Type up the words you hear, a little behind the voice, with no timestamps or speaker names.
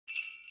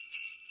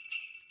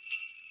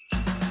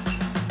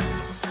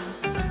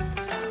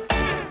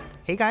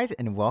Hey guys,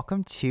 and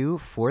welcome to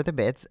For the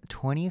Bits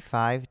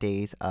 25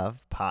 Days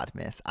of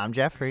Podmas. I'm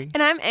Jeffrey.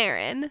 And I'm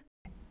Erin.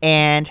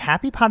 And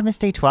happy Podmas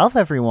Day 12,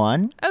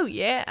 everyone. Oh,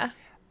 yeah.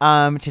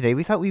 Today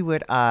we thought we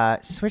would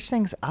switch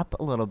things up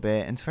a little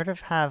bit and sort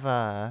of have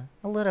a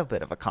little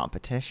bit of a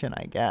competition,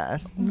 I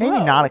guess. Maybe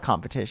Whoa. not a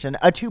competition,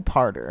 a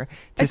two-parter,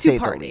 to say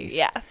the least.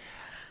 Yes.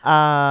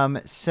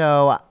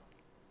 So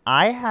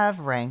I have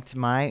ranked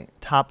my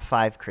top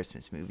 5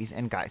 Christmas movies.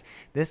 And guys,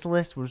 this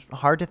list was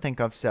hard to think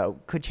of, so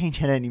could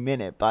change at any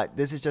minute. But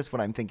this is just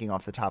what I'm thinking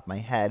off the top of my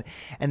head.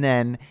 And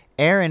then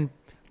Erin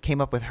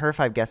came up with her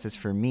 5 guesses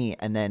for me.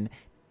 And then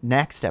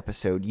next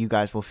episode, you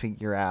guys will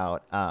figure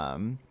out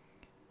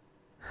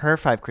her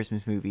 5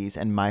 Christmas movies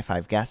and my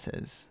 5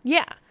 guesses.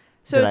 Yeah.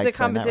 So Did I it's a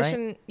explain that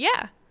competition. right?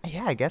 Yeah.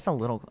 Yeah, I guess a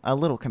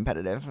little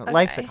competitive.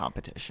 Life's a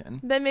competition.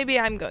 Then maybe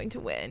I'm going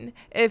to win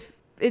if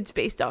it's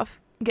based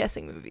off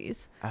guessing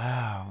movies. Oh,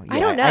 yeah. I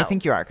don't know. I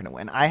think you are going to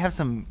win. I have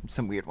some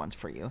weird ones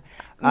for you.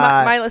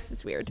 My list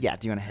is weird. Yeah,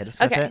 do you want to hit us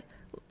with Okay. it?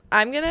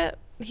 I'm going to.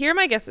 Here are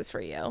my guesses for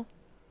you: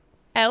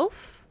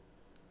 Elf,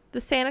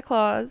 The Santa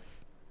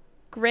Claus,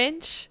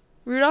 Grinch,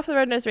 Rudolph the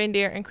Red-Nosed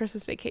Reindeer, and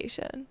Christmas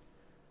Vacation.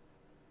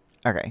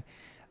 Okay.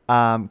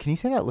 Can you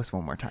say that list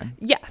one more time?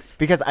 Yes.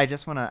 Because I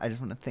just wanna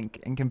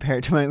think and compare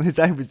it to my list.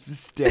 I was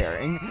just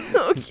staring.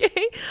 Okay.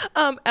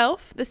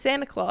 Elf, The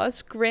Santa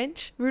Claus,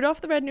 Grinch,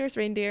 Rudolph the Red-Nosed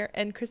Reindeer,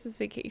 and Christmas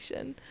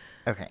Vacation.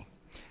 Okay.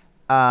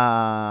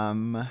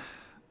 I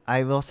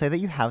will say that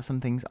you have some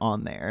things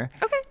on there.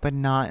 Okay. But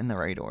not in the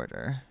right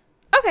order.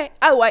 Okay.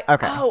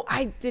 Okay.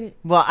 I didn't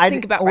Well,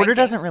 think about order ranking.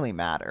 doesn't really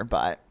matter,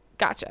 but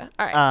Gotcha.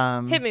 All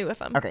right. Hit me with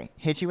them. okay,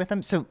 hit you with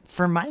them. So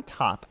for my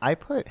top, I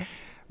put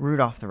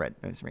Rudolph the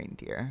Red-Nosed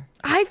Reindeer.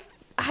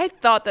 I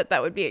thought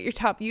that would be at your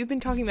top. You've been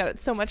talking about it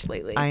so much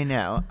lately. I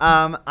know.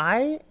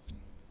 I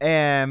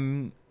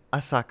am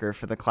a sucker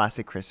for the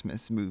classic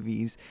Christmas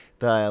movies,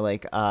 the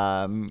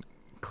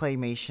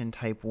claymation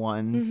type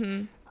ones.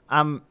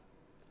 Mm-hmm.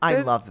 I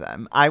love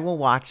them. I will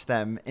watch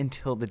them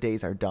until the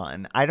days are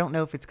done. I don't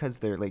know if it's because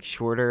they're like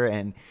shorter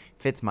and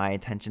fits my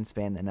attention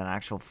span than an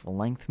actual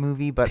full-length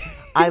movie, but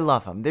I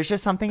love them. There's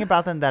just something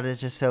about them that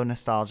is just so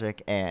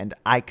nostalgic, and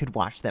I could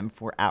watch them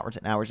for hours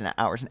and hours and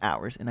hours and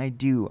hours, and I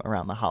do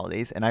around the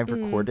holidays, and I've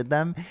recorded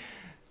them,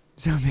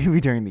 so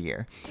maybe during the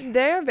year.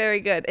 They're very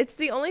good. It's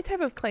the only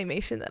type of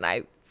claymation that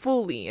I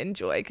fully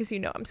enjoy because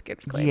I'm scared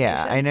of claymation.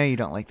 Yeah, I know you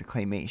don't like the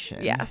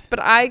claymation. Yes, but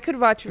I could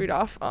watch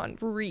Rudolph on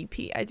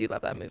repeat. I do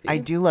love that movie. I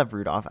do love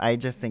Rudolph. I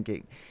just think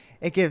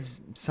it gives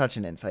such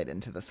an insight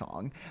into the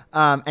song.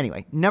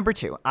 Anyway, number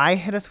 2, I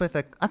hit us with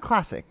a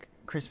classic,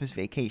 Christmas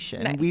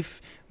Vacation. Nice.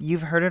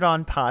 You've heard it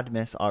on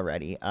Podmas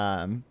already.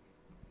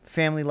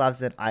 Family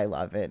loves it. I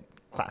love it.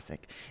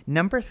 Classic.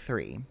 Number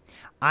 3,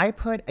 I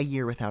put A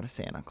Year Without a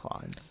Santa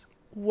Claus.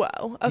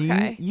 Whoa.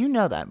 Okay. You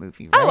know that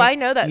movie, right? Oh, I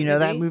know that You know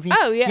that movie. movie?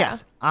 Oh, yeah.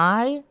 Yes.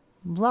 I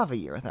love A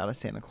Year Without a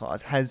Santa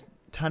Claus. Has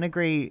a ton of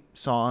great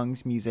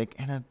songs, music,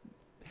 and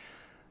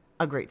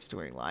a great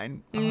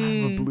storyline.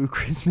 A Blue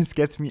Christmas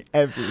gets me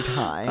every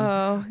time.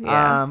 Oh,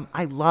 yeah.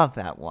 I love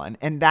that one.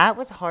 And that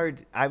was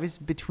hard. I was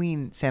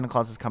between Santa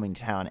Claus is Coming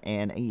to Town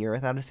and A Year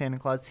Without a Santa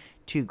Claus.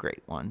 2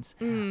 great ones.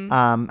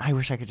 I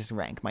wish I could just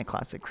rank my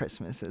classic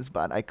Christmases,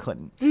 but I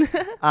couldn't.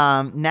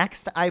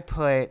 Next, I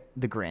put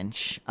The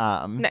Grinch.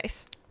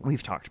 Nice.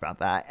 We've talked about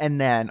that. And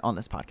then on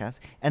this podcast.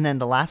 And then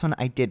the last one,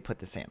 I did put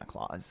The Santa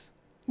Claus.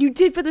 You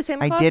did put the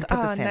Santa Claus? I did put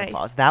the Santa nice.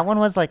 Claus. That one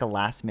was like a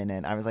last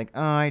minute. I was like,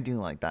 oh, I do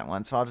like that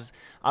one. So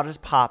I'll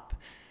just pop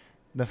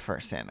the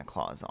first Santa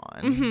Claus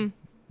on. Mm-hmm.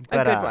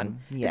 But, a good one.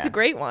 Yeah. It's a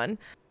great one.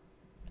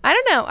 I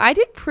don't know. I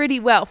did pretty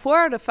well.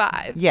 4 out of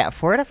 5. Yeah,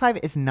 4 out of 5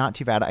 is not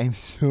too bad. I'm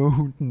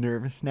so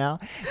nervous now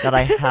that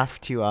I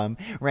have to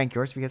rank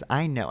yours because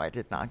I know I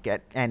did not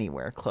get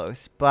anywhere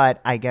close.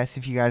 But I guess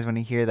if you guys want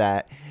to hear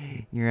that,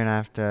 you're going to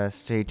have to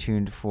stay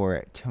tuned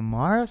for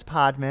tomorrow's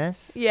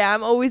Podmas. Yeah,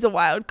 I'm always a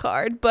wild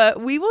card,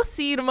 but we will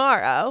see you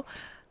tomorrow.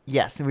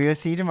 Yes, we will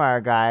see you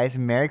tomorrow, guys.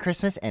 Merry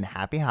Christmas and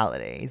happy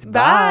holidays.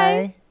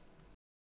 Bye.